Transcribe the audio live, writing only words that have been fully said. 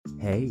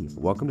Hey,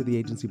 welcome to the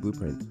Agency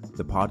Blueprint,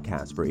 the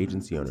podcast for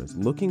agency owners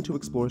looking to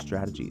explore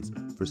strategies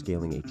for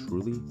scaling a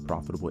truly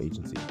profitable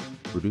agency,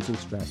 reducing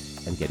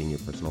stress, and getting your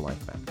personal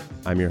life back.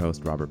 I'm your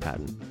host, Robert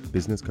Patton,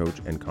 business coach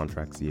and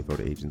contract CFO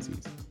to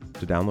agencies.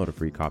 To download a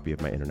free copy of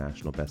my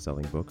international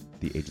best-selling book,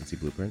 The Agency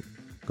Blueprint,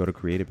 go to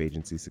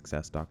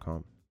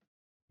creativeagencysuccess.com.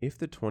 If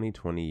the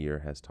 2020 year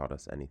has taught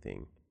us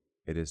anything,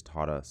 it has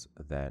taught us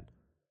that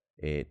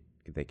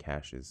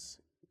cash is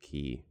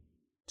key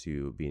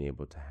to being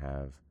able to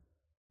have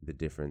the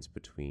difference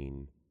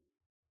between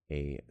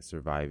a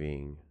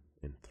surviving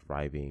and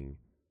thriving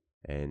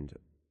and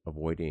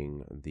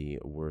avoiding the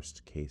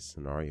worst case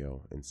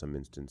scenario in some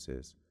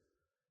instances.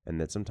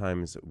 And that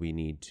sometimes we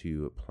need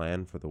to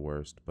plan for the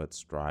worst, but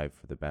strive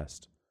for the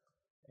best.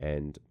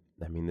 And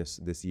I mean, this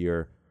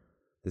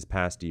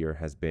past year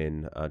has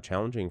been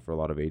challenging for a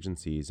lot of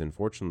agencies. And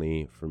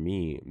fortunately for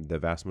me, the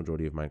vast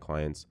majority of my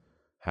clients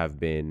have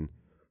been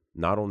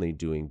not only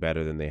doing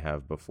better than they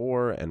have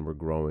before, and we're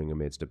growing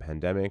amidst a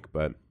pandemic,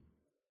 but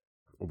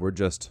we're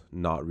just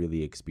not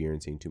really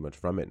experiencing too much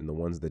from it. And the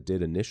ones that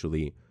did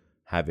initially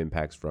have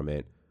impacts from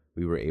it,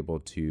 we were able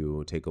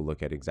to take a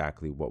look at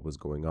exactly what was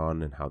going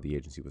on and how the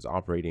agency was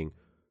operating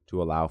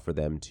to allow for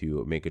them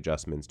to make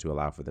adjustments, to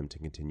allow for them to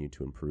continue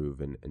to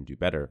improve and do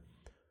better.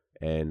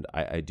 And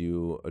I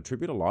do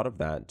attribute a lot of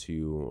that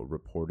to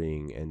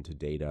reporting and to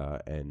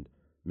data and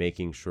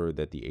making sure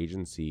that the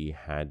agency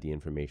had the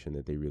information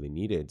that they really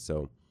needed.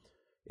 So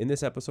in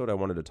this episode, I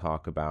wanted to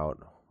talk about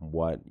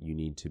what you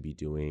need to be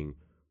doing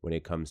when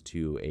it comes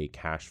to a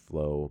cash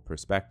flow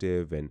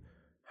perspective and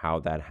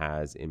how that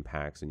has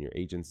impacts in your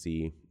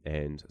agency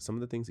and some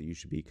of the things that you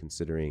should be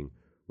considering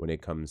when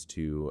it comes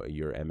to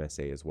your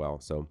MSA as well.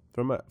 So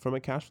from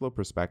a cash flow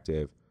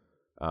perspective,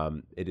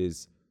 it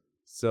is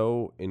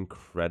so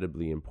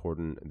incredibly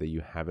important that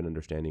you have an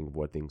understanding of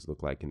what things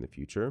look like in the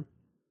future.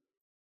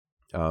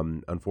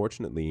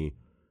 Unfortunately,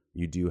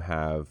 you do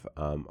have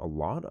a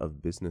lot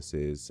of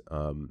businesses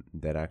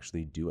that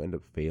actually do end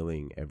up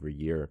failing every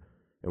year.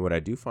 And what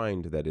I do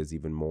find that is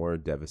even more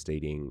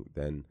devastating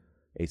than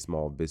a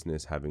small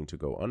business having to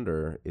go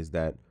under is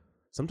that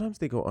sometimes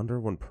they go under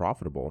when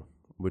profitable,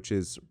 which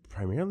is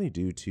primarily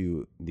due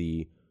to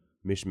the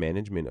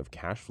mismanagement of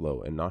cash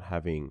flow and not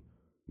having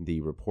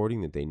the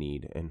reporting that they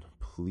need. And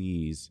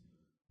please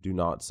do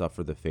not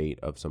suffer the fate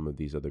of some of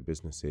these other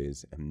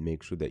businesses, and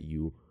make sure that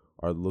you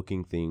are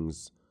looking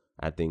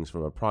at things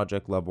from a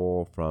project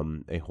level,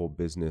 from a whole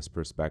business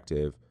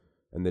perspective,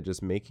 and then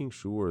just making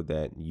sure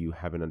that you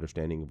have an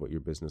understanding of what your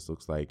business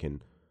looks like.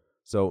 And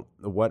so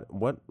what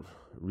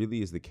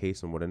really is the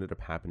case, and what ended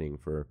up happening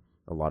for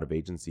a lot of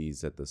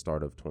agencies at the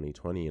start of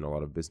 2020 and a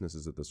lot of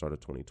businesses at the start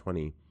of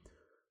 2020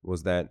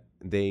 was that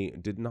they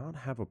did not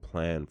have a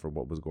plan for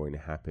what was going to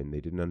happen. They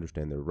didn't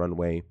understand their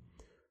runway.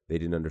 They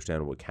didn't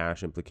understand what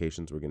cash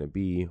implications were going to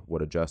be,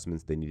 what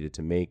adjustments they needed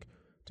to make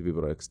to be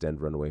able to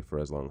extend runway for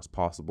as long as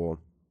possible,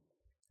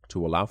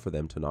 to allow for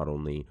them to not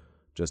only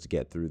just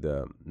get through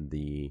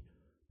the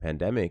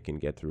pandemic and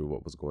get through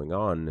what was going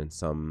on. And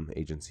some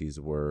agencies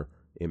were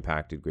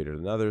impacted greater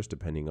than others,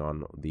 depending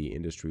on the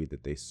industry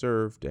that they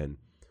served and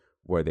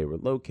where they were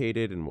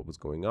located and what was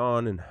going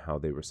on and how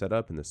they were set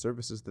up and the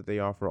services that they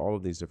offer. All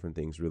of these different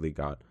things really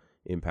got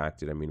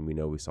impacted. I mean,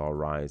 we saw a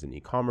rise in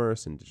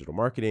e-commerce and digital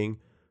marketing,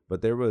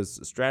 but there was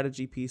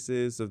strategy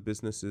pieces of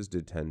businesses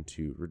did tend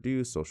to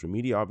reduce. Social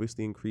media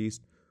obviously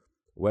increased.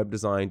 Web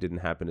design didn't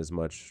happen as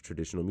much.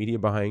 Traditional media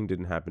buying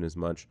didn't happen as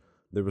much.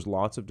 There was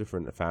lots of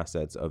different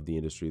facets of the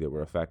industry that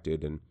were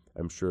affected, and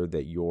I'm sure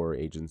that your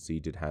agency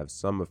did have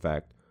some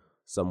effect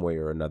some way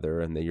or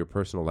another, and that your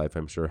personal life,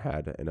 I'm sure,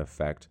 had an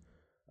effect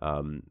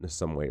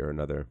some way or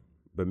another.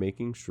 But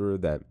making sure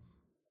that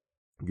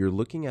you're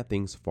looking at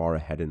things far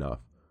ahead enough,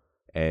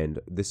 and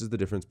this is the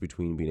difference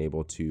between being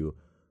able to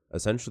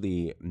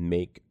essentially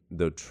make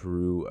the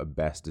true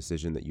best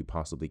decision that you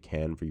possibly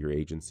can for your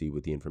agency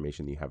with the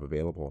information that you have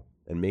available,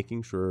 and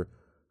making sure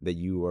that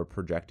you are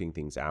projecting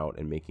things out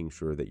and making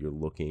sure that you're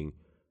looking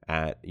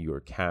at your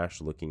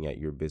cash, looking at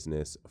your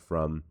business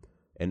from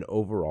an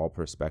overall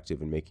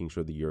perspective, and making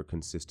sure that you're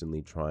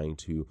consistently trying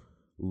to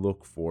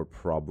look for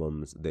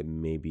problems that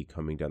may be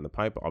coming down the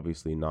pipe,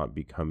 obviously not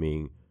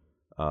becoming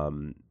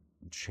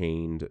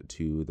chained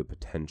to the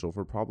potential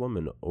for problem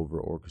and over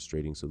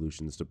orchestrating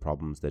solutions to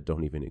problems that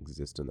don't even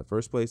exist in the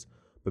first place,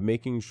 but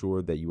making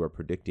sure that you are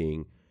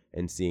predicting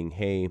and seeing,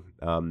 hey,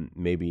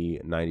 maybe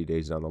 90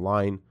 days down the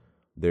line,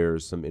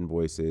 there's some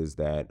invoices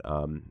that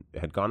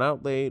had gone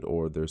out late,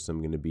 or there's some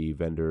going to be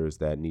vendors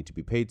that need to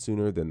be paid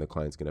sooner than the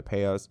client's going to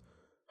pay us.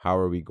 How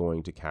are we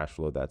going to cash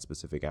flow that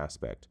specific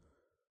aspect?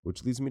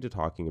 Which leads me to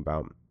talking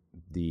about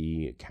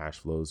the cash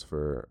flows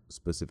for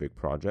specific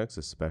projects,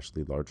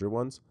 especially larger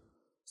ones.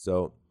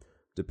 So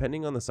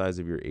depending on the size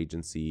of your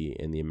agency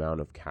and the amount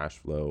of cash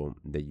flow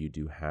that you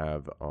do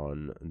have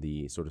on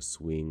the sort of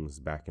swings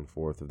back and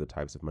forth of the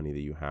types of money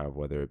that you have,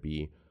 whether it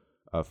be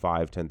a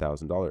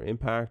 $5,000-$10,000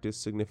 impact is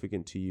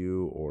significant to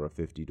you, or a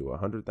 $50,000 to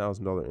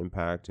 $100,000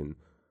 impact, and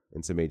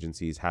In some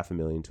agencies,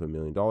 $500,000 to $1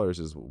 million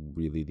is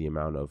really the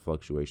amount of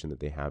fluctuation that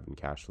they have in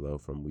cash flow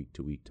from week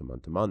to week to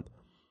month,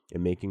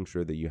 and making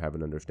sure that you have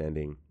an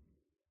understanding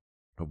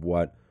of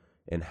what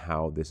and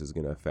how this is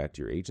going to affect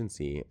your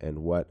agency. And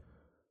what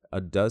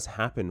does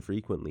happen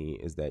frequently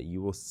is that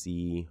you will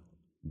see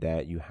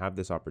that you have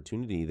this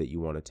opportunity that you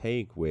want to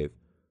take with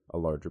a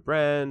larger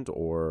brand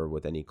or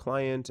with any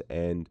client,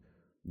 and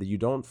that you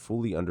don't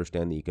fully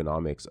understand the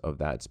economics of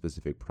that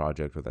specific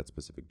project or that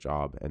specific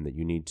job, and that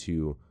you need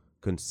to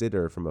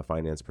consider from a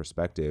finance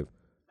perspective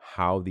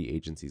how the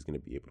agency is going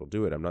to be able to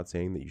do it. I'm not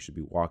saying that you should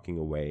be walking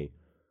away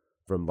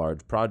from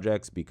large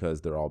projects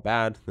because they're all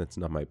bad. That's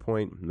not my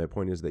point. My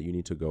point is that you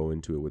need to go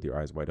into it with your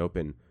eyes wide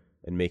open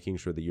and making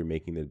sure that you're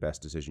making the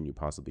best decision you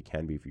possibly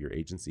can be for your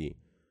agency,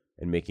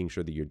 and making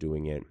sure that you're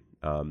doing it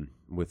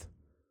with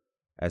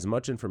as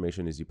much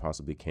information as you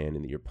possibly can,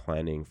 and that you're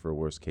planning for a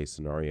worst case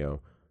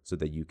scenario so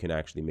that you can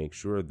actually make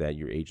sure that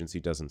your agency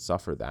doesn't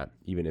suffer that.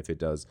 Even if it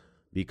does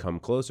become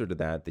closer to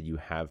that you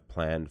have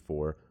planned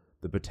for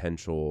the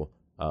potential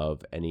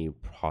of any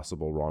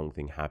possible wrong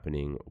thing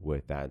happening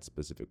with that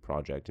specific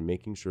project, and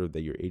making sure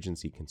that your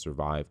agency can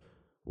survive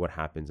what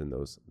happens in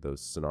those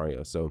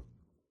scenarios. So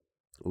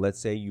let's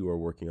say you are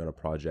working on a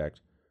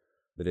project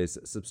that is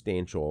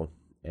substantial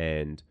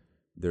and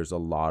there's a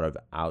lot of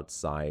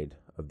outside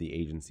of the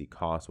agency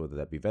costs, whether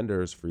that be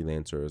vendors,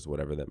 freelancers,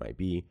 whatever that might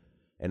be,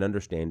 and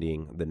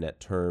understanding the net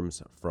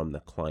terms from the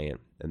client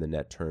and the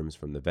net terms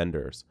from the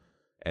vendors,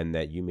 and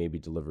that you may be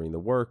delivering the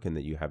work and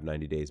that you have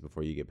 90 days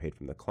before you get paid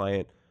from the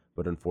client.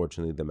 But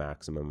unfortunately, the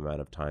maximum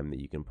amount of time that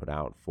you can put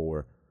out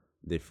for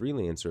the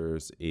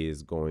freelancers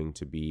is going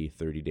to be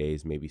 30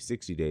 days, maybe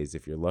 60 days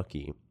if you're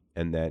lucky,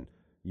 and that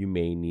you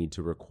may need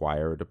to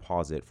require a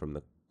deposit from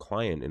the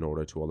client in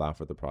order to allow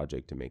for the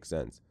project to make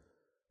sense.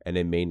 And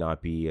it may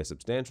not be a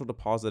substantial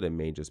deposit. It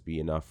may just be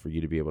enough for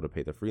you to be able to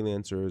pay the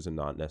freelancers and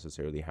not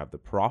necessarily have the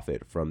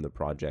profit from the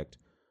project,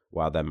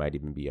 while that might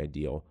even be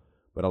ideal,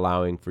 but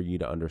allowing for you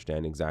to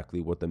understand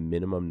exactly what the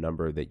minimum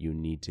number that you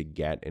need to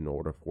get in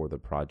order for the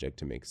project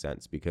to make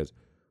sense. Because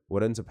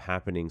what ends up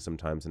happening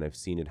sometimes, and I've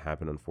seen it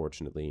happen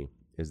unfortunately,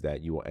 is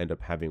that you will end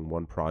up having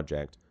one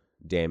project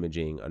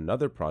damaging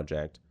another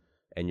project,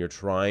 and you're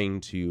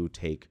trying to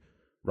take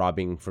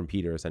robbing from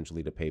Peter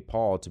essentially to pay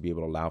Paul to be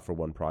able to allow for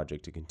one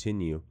project to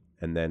continue.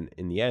 And then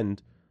in the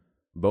end,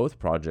 both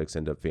projects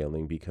end up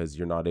failing because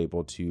you're not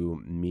able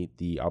to meet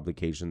the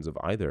obligations of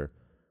either.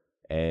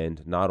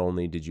 And not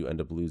only did you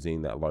end up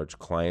losing that large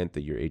client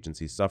that your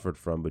agency suffered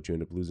from, but you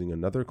end up losing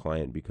another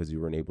client because you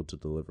weren't able to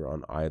deliver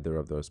on either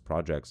of those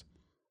projects.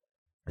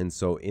 And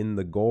so in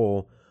the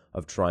goal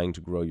of trying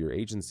to grow your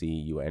agency,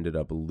 you ended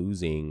up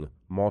losing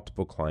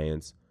multiple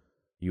clients.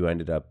 You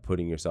ended up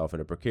putting yourself in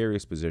a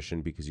precarious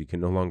position because you can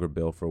no longer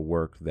bill for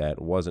work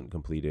that wasn't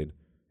completed.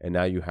 And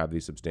now you have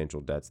these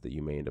substantial debts that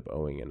you may end up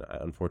owing. And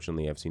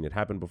unfortunately, I've seen it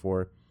happen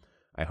before.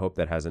 I hope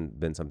that hasn't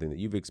been something that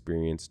you've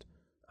experienced.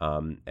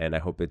 And I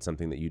hope it's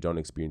something that you don't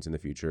experience in the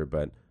future.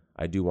 But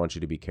I do want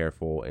you to be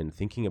careful in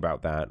thinking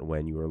about that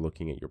when you are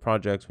looking at your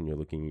projects, when you're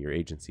looking at your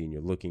agency, and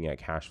you're looking at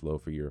cash flow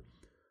for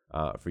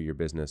your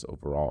business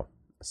overall.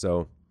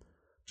 So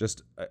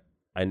just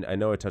I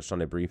know I touched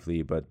on it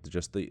briefly, but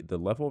just the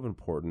level of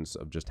importance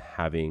of just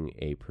having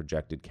a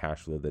projected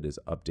cash flow that is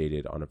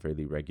updated on a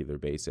fairly regular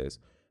basis.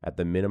 At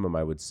the minimum,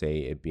 I would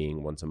say it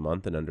being once a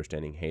month, and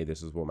understanding, hey,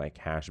 this is what my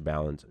cash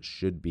balance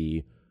should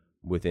be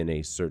within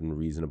a certain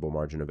reasonable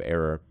margin of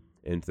error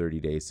in 30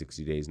 days,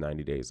 60 days,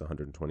 90 days,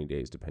 120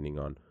 days, depending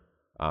on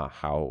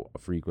how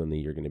frequently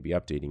you're going to be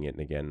updating it. And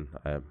again,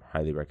 I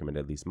highly recommend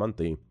at least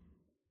monthly,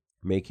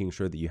 making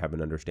sure that you have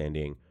an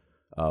understanding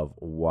of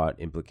what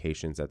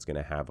implications that's going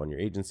to have on your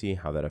agency,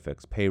 how that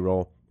affects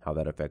payroll, how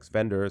that affects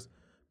vendors,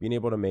 being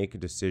able to make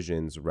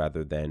decisions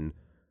rather than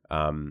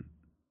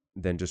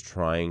just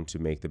trying to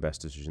make the best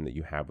decision that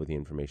you have with the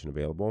information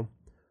available.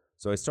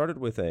 So I started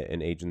with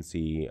an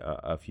agency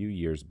a few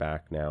years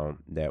back now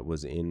that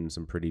was in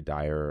some pretty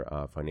dire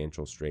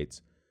financial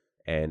straits.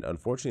 And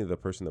unfortunately, the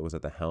person that was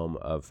at the helm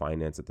of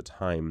finance at the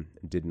time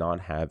did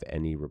not have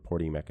any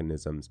reporting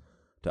mechanisms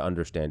to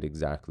understand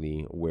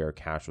exactly where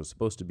cash was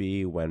supposed to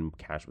be, when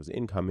cash was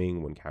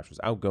incoming, when cash was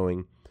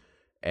outgoing,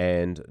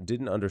 and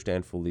didn't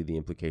understand fully the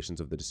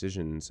implications of the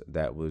decisions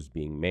that was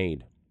being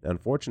made.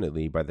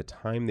 Unfortunately, by the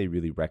time they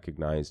really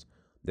recognized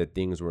that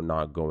things were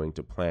not going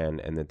to plan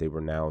and that they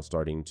were now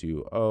starting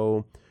to,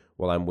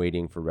 I'm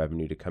waiting for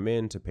revenue to come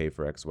in to pay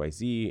for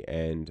XYZ,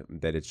 and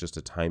that it's just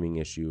a timing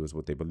issue is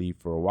what they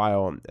believed for a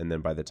while. And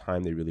then by the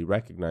time they really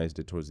recognized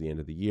it towards the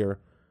end of the year,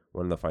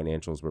 when the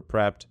financials were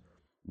prepped,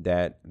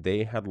 that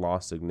they had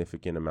lost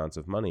significant amounts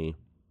of money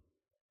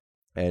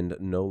and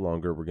no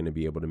longer were going to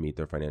be able to meet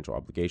their financial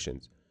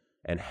obligations.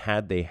 And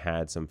had they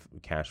had some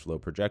cash flow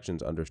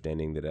projections,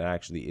 understanding that it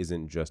actually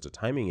isn't just a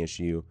timing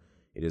issue,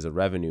 it is a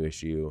revenue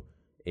issue,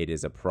 it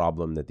is a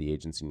problem that the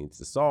agency needs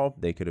to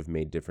solve, they could have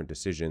made different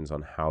decisions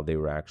on how they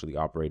were actually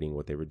operating,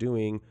 what they were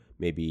doing,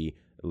 maybe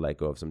let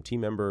go of some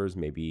team members,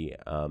 maybe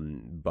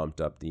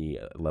bumped up the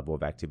level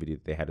of activity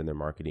that they had in their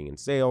marketing and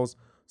sales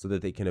so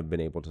that they can have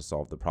been able to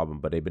solve the problem.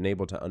 But they've been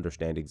able to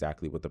understand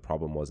exactly what the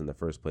problem was in the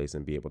first place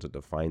and be able to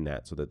define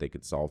that so that they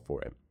could solve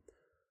for it.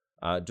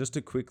 Just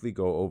to quickly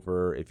go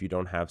over, if you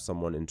don't have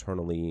someone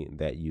internally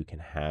that you can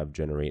have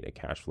generate a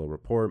cash flow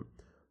report,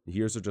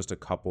 here's just a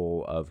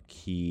couple of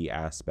key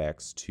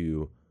aspects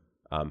to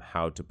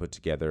how to put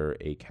together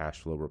a cash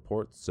flow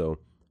report. So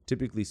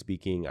typically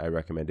speaking, I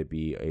recommend it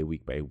be a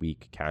week by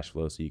week cash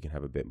flow so you can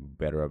have a bit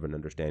better of an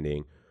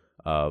understanding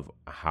of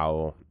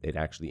how it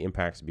actually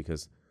impacts,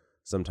 because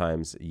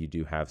sometimes you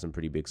do have some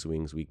pretty big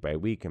swings week by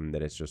week, and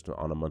that it's just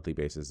on a monthly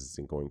basis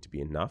isn't going to be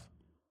enough.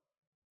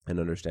 And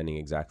understanding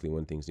exactly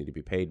when things need to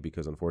be paid,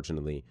 because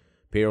unfortunately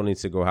payroll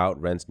needs to go out,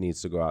 rent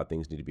needs to go out,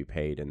 things need to be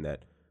paid, and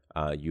that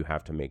you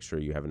have to make sure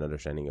you have an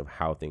understanding of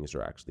how things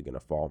are actually going to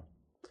fall.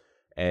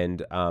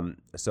 And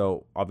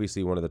so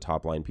obviously one of the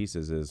top line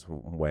pieces is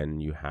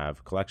when you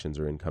have collections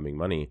or incoming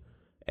money,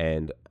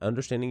 and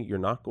understanding you're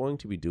not going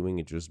to be doing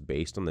it just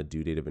based on the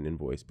due date of an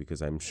invoice,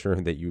 because I'm sure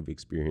that you've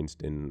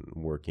experienced in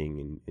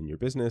working in your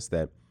business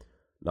that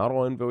not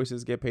all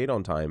invoices get paid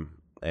on time.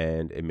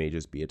 And it may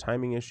just be a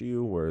timing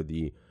issue where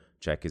the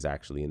check is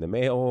actually in the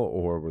mail,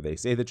 or where they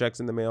say the check's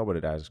in the mail, but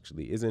it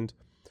actually isn't.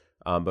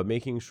 But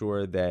making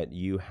sure that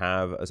you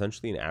have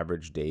essentially an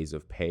average days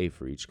of pay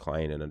for each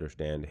client and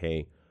understand,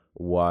 hey,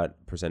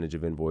 what percentage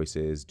of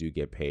invoices do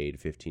get paid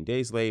 15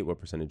 days late?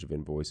 What percentage of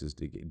invoices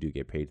do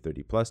get paid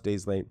 30 plus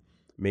days late?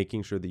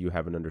 Making sure that you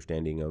have an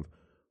understanding of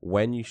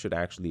when you should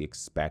actually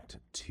expect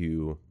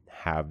to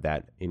have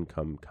that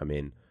income come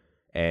in.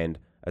 And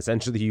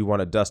essentially, you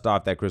want to dust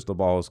off that crystal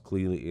ball as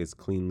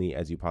cleanly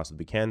as you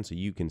possibly can, so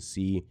you can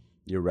see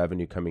your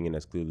revenue coming in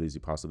as clearly as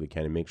you possibly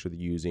can, and make sure that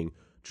you're using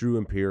true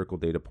empirical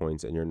data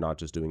points, and you're not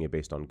just doing it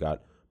based on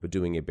gut, but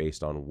doing it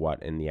based on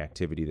what and the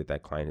activity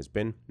that client has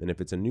been. And if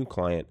it's a new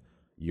client,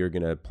 you're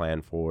going to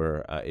plan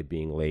for it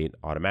being late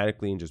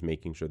automatically, and just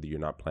making sure that you're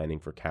not planning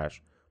for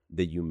cash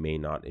that you may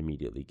not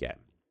immediately get.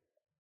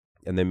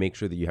 And then make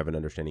sure that you have an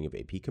understanding of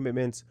AP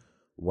commitments,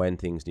 when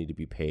things need to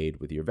be paid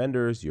with your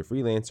vendors, your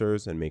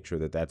freelancers, and make sure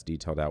that that's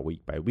detailed out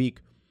week by week.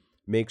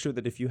 Make sure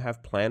that if you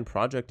have planned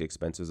project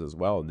expenses as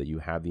well, that you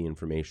have the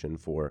information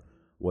for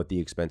what the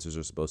expenses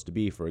are supposed to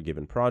be for a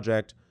given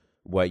project,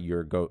 what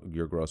your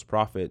gross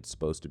profit is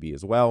supposed to be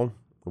as well,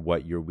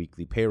 what your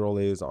weekly payroll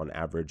is on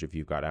average if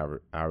you've got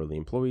hourly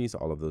employees,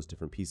 all of those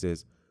different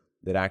pieces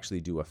that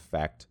actually do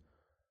affect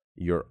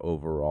your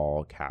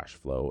overall cash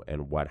flow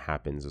and what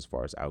happens as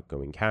far as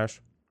outgoing cash.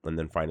 And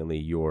then finally,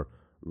 your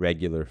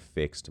regular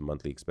fixed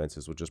monthly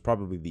expenses, which is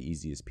probably the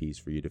easiest piece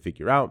for you to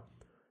figure out,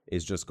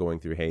 is just going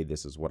through, hey,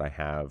 this is what I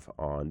have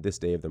on this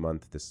day of the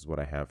month, this is what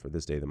I have for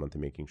this day of the month,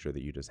 and making sure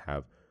that you just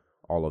have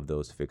all of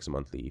those fixed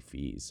monthly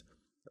fees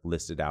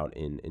listed out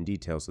in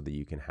detail so that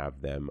you can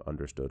have them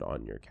understood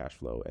on your cash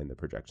flow and the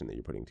projection that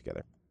you're putting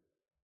together.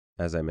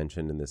 As I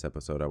mentioned in this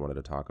episode, I wanted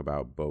to talk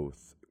about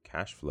both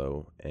cash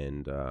flow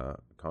and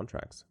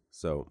contracts.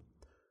 So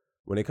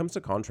when it comes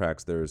to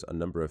contracts, there's a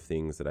number of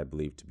things that I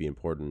believe to be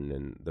important.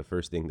 And the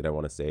first thing that I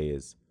want to say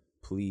is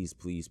please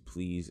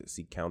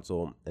seek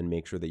counsel and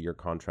make sure that your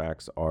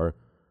contracts are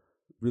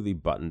really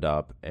buttoned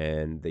up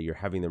and that you're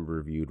having them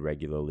reviewed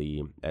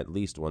regularly, at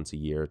least once a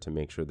year, to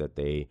make sure that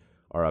they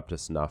are up to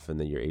snuff and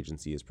that your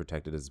agency is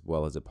protected as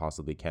well as it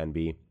possibly can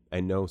be. I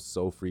know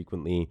so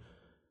frequently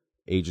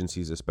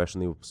agencies,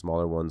 especially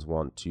smaller ones,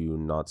 want to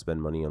not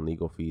spend money on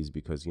legal fees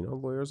because,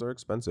 lawyers are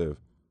expensive.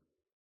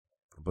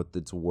 But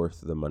it's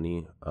worth the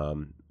money.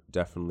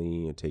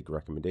 Definitely take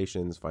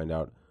recommendations, find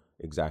out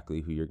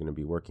exactly who you're going to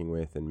be working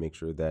with, and make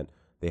sure that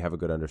they have a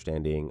good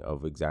understanding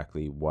of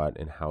exactly what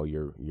and how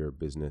your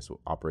business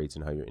operates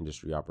and how your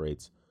industry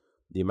operates.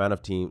 The amount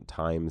of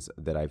times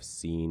that I've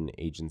seen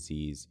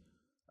agencies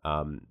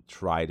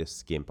try to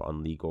skimp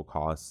on legal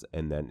costs,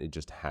 and then it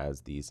just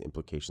has these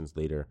implications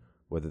later,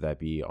 whether that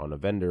be on a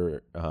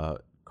vendor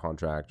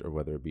contract or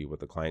whether it be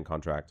with a client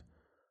contract.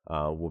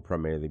 We'll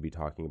primarily be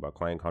talking about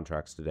client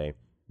contracts today,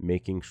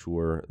 making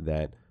sure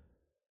that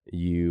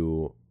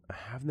you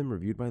have them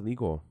reviewed by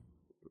legal,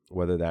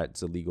 whether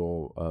that's a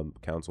legal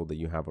counsel that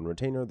you have on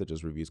retainer that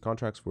just reviews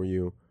contracts for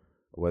you,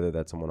 whether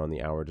that's someone on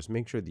the hour. Just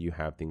make sure that you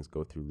have things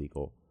go through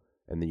legal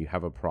and that you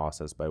have a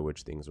process by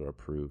which things are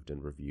approved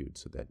and reviewed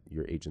so that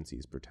your agency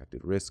is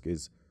protected. Risk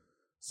is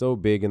so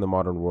big in the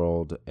modern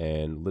world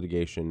and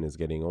litigation is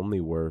getting only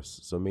worse.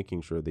 So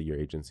making sure that your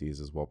agency is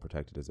as well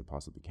protected as it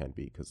possibly can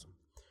be, because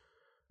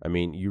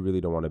you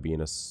really don't want to be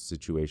in a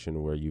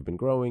situation where you've been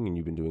growing and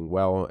you've been doing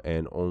well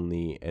and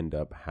only end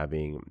up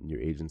having your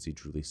agency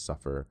truly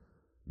suffer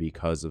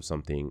because of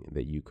something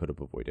that you could have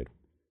avoided.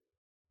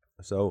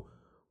 So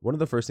one of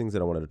the first things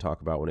that I wanted to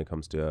talk about when it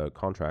comes to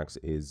contracts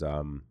is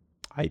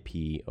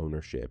IP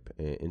ownership,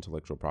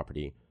 intellectual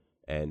property,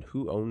 and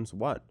who owns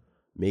what.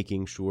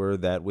 Making sure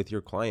that with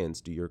your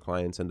clients, do your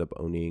clients end up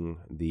owning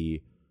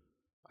the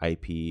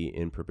IP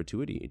in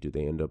perpetuity? Do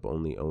they end up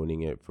only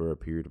owning it for a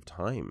period of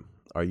time?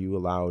 Are you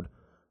allowed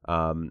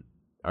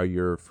Are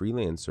your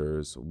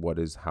freelancers,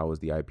 how is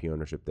the IP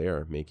ownership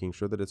there? Making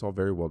sure that it's all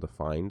very well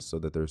defined so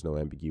that there's no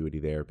ambiguity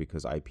there,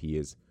 because IP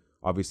is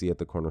obviously at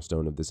the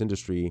cornerstone of this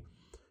industry,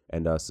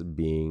 and us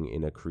being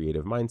in a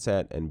creative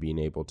mindset and being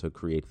able to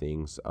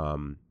creating things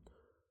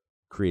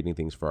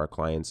for our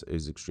clients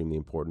is extremely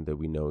important, that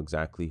we know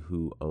exactly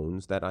who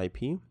owns that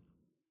IP.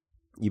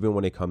 Even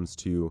when it comes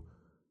to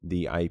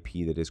the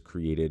IP that is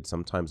created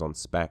sometimes on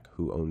spec,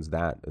 who owns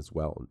that as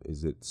well?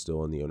 Is it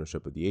still in the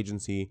ownership of the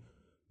agency?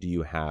 Do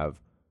you have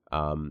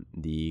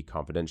the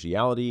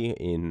confidentiality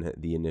in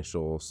the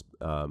initial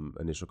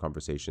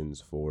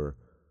conversations for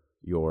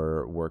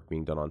your work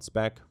being done on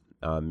spec?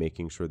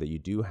 Making sure that you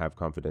do have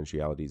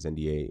confidentialities,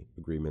 NDA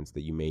agreements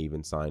that you may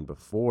even sign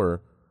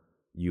before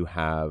you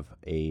have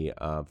a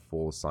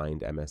full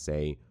signed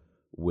MSA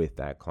with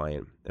that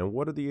client. And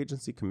what are the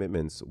agency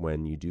commitments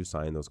when you do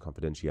sign those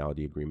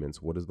confidentiality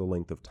agreements? What is the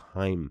length of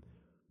time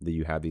that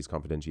you have these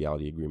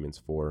confidentiality agreements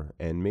for?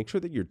 And make sure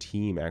that your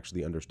team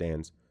actually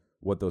understands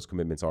what those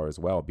commitments are as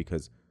well,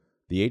 because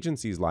the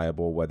agency is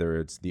liable, whether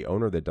it's the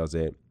owner that does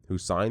it, who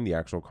signed the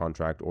actual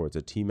contract, or it's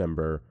a team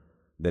member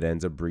that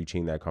ends up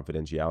breaching that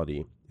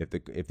confidentiality. If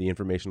the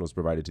information was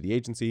provided to the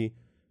agency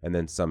and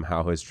then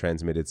somehow is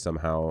transmitted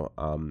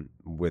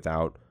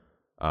without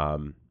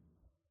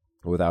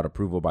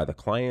approval by the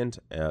client,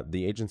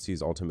 the agency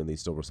is ultimately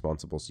still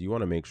responsible. So you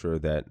want to make sure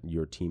that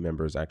your team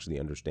members actually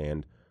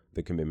understand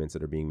the commitments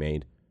that are being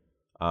made.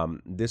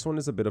 This one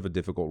is a bit of a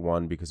difficult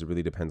one because it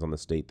really depends on the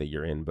state that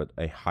you're in, but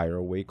a hire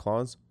away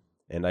clause.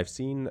 And I've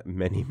seen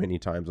many, many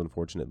times,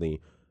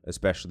 unfortunately,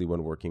 especially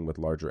when working with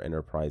larger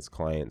enterprise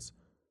clients,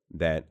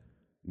 that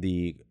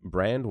the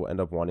brand will end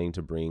up wanting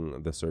to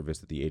bring the service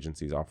that the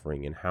agency is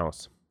offering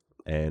in-house.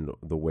 And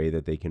the way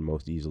that they can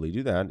most easily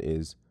do that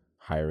is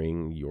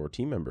hiring your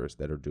team members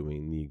that are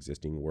doing the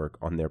existing work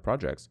on their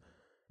projects.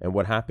 And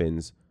what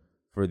happens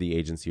for the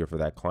agency or for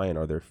that client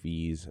are there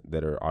fees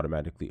that are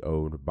automatically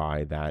owed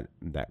by that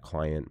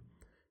client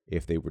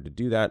if they were to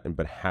do that.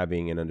 But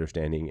having an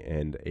understanding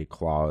and a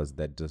clause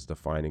that does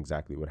define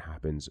exactly what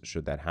happens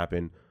should that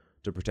happen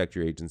to protect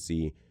your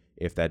agency.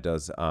 If that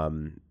does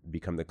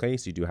become the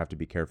case, you do have to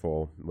be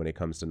careful when it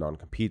comes to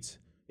non-competes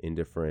in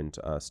different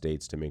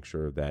states to make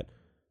sure that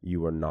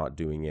you are not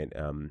doing it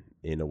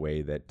in a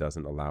way that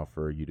doesn't allow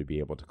for you to be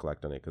able to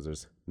collect on it, because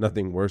there's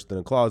nothing worse than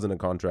a clause in a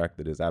contract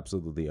that is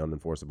absolutely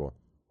unenforceable.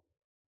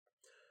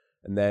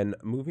 And then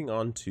moving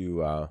on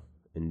to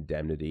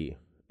indemnity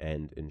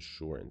and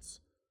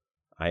insurance.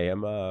 I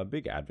am a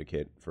big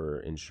advocate for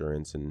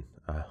insurance, and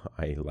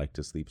I like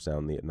to sleep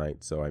soundly at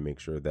night, so I make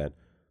sure that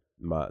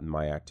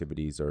my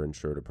activities are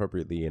insured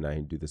appropriately, and I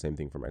do the same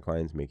thing for my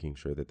clients, making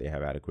sure that they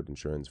have adequate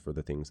insurance for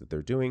the things that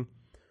they're doing.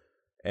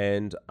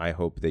 And I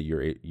hope that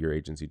your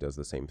agency does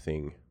the same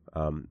thing.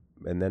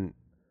 And then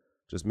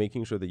just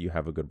making sure that you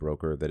have a good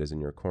broker that is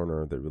in your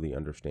corner, that really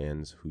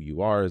understands who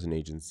you are as an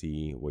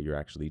agency, what you're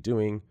actually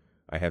doing.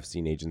 I have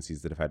seen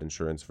agencies that have had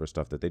insurance for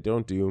stuff that they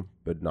don't do,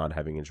 but not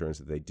having insurance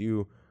that they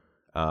do,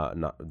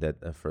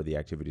 for the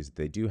activities that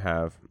they do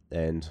have,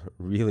 and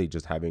really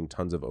just having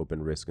tons of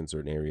open risk in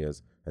certain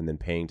areas, and then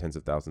paying tens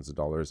of thousands of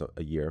dollars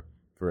a year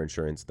for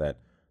insurance that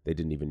they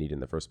didn't even need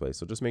in the first place.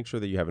 So just make sure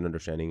that you have an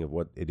understanding of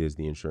what it is,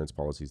 the insurance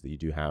policies that you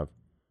do have.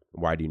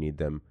 Why do you need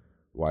them?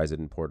 Why is it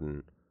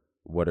important?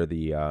 What are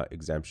the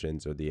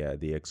exemptions or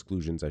the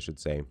exclusions, I should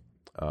say,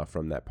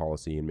 from that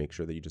policy, and make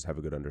sure that you just have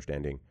a good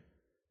understanding.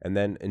 And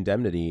then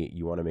indemnity,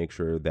 you want to make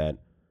sure that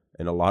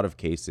in a lot of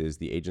cases,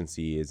 the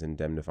agency is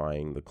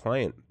indemnifying the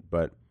client,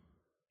 but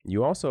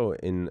you also,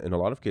 in a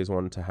lot of cases,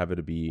 want to have it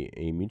to be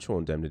a mutual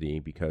indemnity,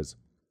 because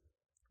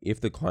if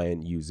the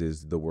client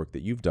uses the work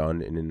that you've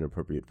done in an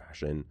appropriate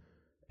fashion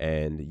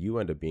and you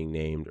end up being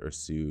named or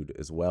sued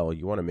as well,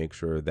 you want to make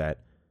sure that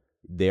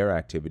their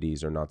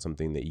activities are not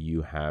something that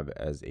you have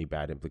as a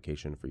bad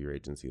implication for your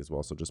agency as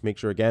well. So just make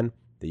sure, again,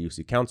 that you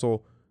see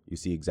counsel, you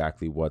see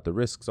exactly what the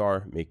risks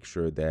are, make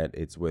sure that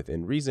it's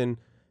within reason,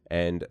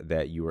 and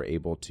that you are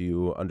able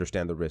to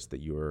understand the risk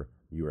that you're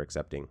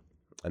accepting.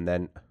 And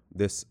then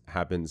this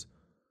happens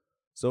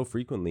so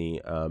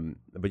frequently,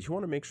 but you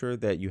want to make sure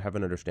that you have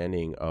an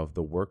understanding of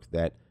the work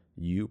that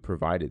you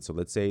provided. So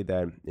let's say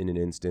that in an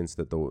instance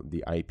that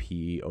the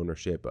IP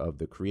ownership of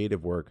the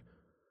creative work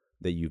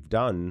that you've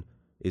done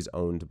is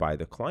owned by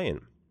the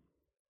client.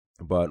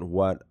 But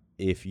what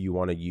if you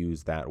want to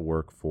use that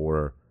work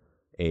for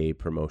a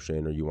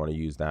promotion, or you want to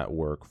use that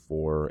work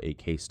for a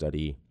case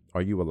study?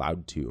 Are you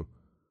allowed to?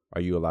 Are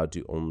you allowed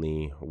to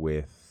only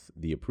with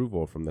the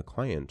approval from the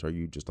client? Are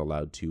you just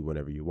allowed to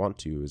whenever you want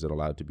to? Is it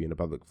allowed to be in a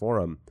public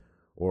forum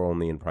or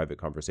only in private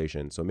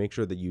conversation? So make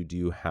sure that you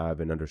do have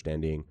an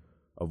understanding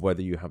of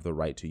whether you have the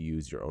right to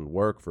use your own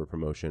work for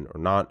promotion or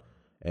not,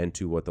 and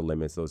to what the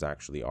limits those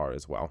actually are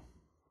as well.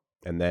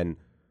 And then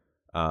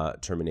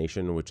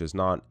termination, which is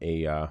not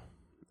a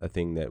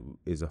thing that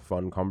is a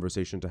fun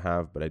conversation to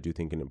have, but I do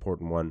think an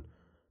important one.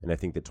 And I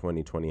think that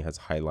 2020 has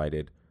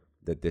highlighted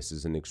that this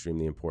is an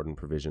extremely important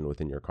provision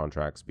within your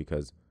contracts,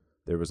 because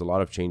there was a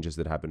lot of changes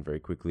that happened very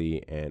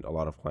quickly, and a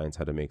lot of clients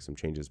had to make some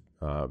changes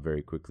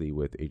very quickly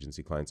with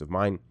agency clients of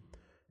mine.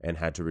 and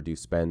had to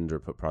reduce spend or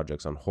put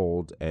projects on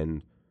hold.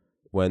 And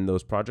when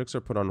those projects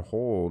are put on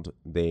hold,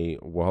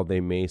 while they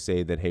may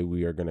say that, hey,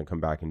 we are going to come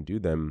back and do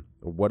them,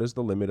 what is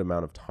the limit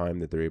amount of time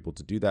that they're able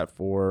to do that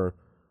for?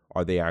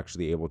 Are they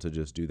actually able to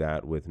just do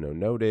that with no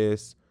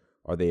notice?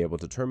 Are they able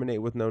to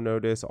terminate with no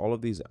notice? All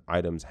of these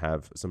items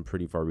have some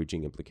pretty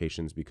far-reaching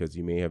implications, because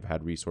you may have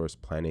had resource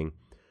planning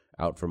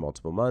out for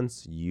multiple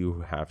months.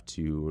 You have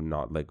to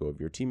not let go of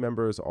your team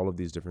members. All of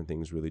these different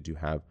things really do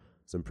have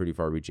some pretty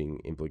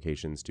far-reaching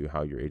implications to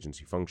how your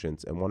agency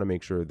functions, and want to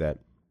make sure that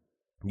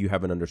you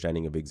have an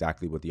understanding of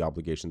exactly what the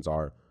obligations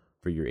are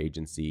for your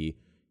agency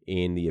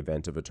in the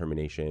event of a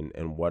termination,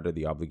 and what are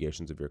the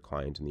obligations of your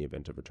client in the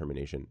event of a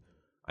termination.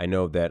 I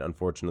know that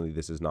unfortunately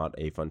this is not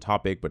a fun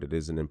topic, but it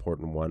is an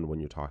important one when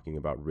you're talking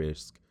about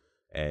risk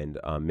and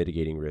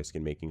mitigating risk,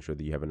 and making sure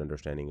that you have an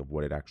understanding of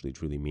what it actually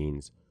truly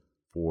means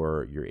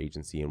for your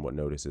agency and what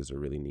notices are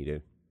really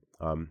needed.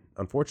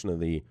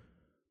 Unfortunately,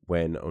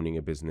 when owning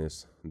a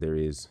business, there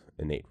is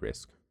innate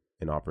risk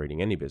in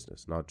operating any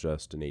business, not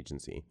just an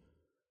agency.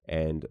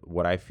 And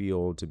what I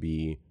feel to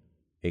be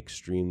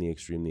extremely,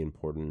 extremely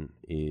important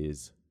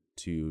is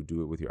to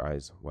do it with your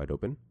eyes wide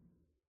open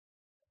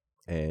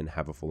and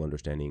have a full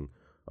understanding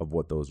of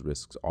what those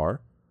risks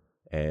are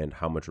and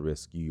how much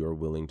risk you're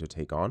willing to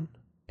take on,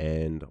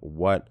 and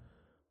what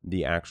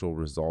the actual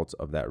results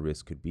of that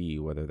risk could be,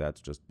 whether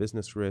that's just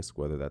business risk,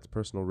 whether that's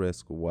personal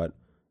risk, what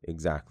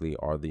exactly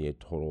are the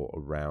total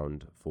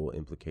around full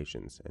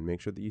implications. And make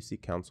sure that you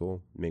seek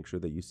counsel, make sure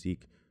that you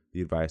seek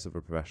the advice of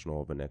a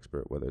professional, of an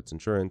expert, whether it's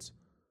insurance,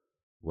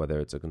 whether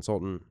it's a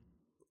consultant,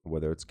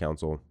 whether it's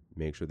counsel.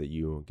 Make sure that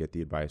you get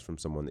the advice from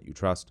someone that you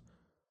trust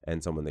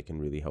and someone that can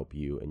really help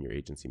you and your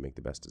agency make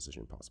the best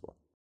decision possible.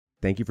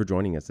 Thank you for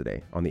joining us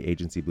today on the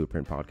Agency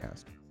Blueprint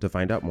Podcast. To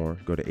find out more,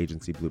 go to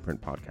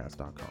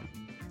agencyblueprintpodcast.com.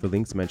 For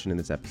links mentioned in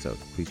this episode,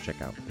 please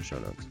check out the show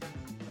notes.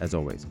 As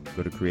always,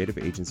 go to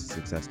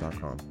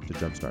creativeagencysuccess.com to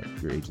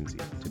jumpstart your agency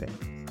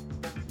today.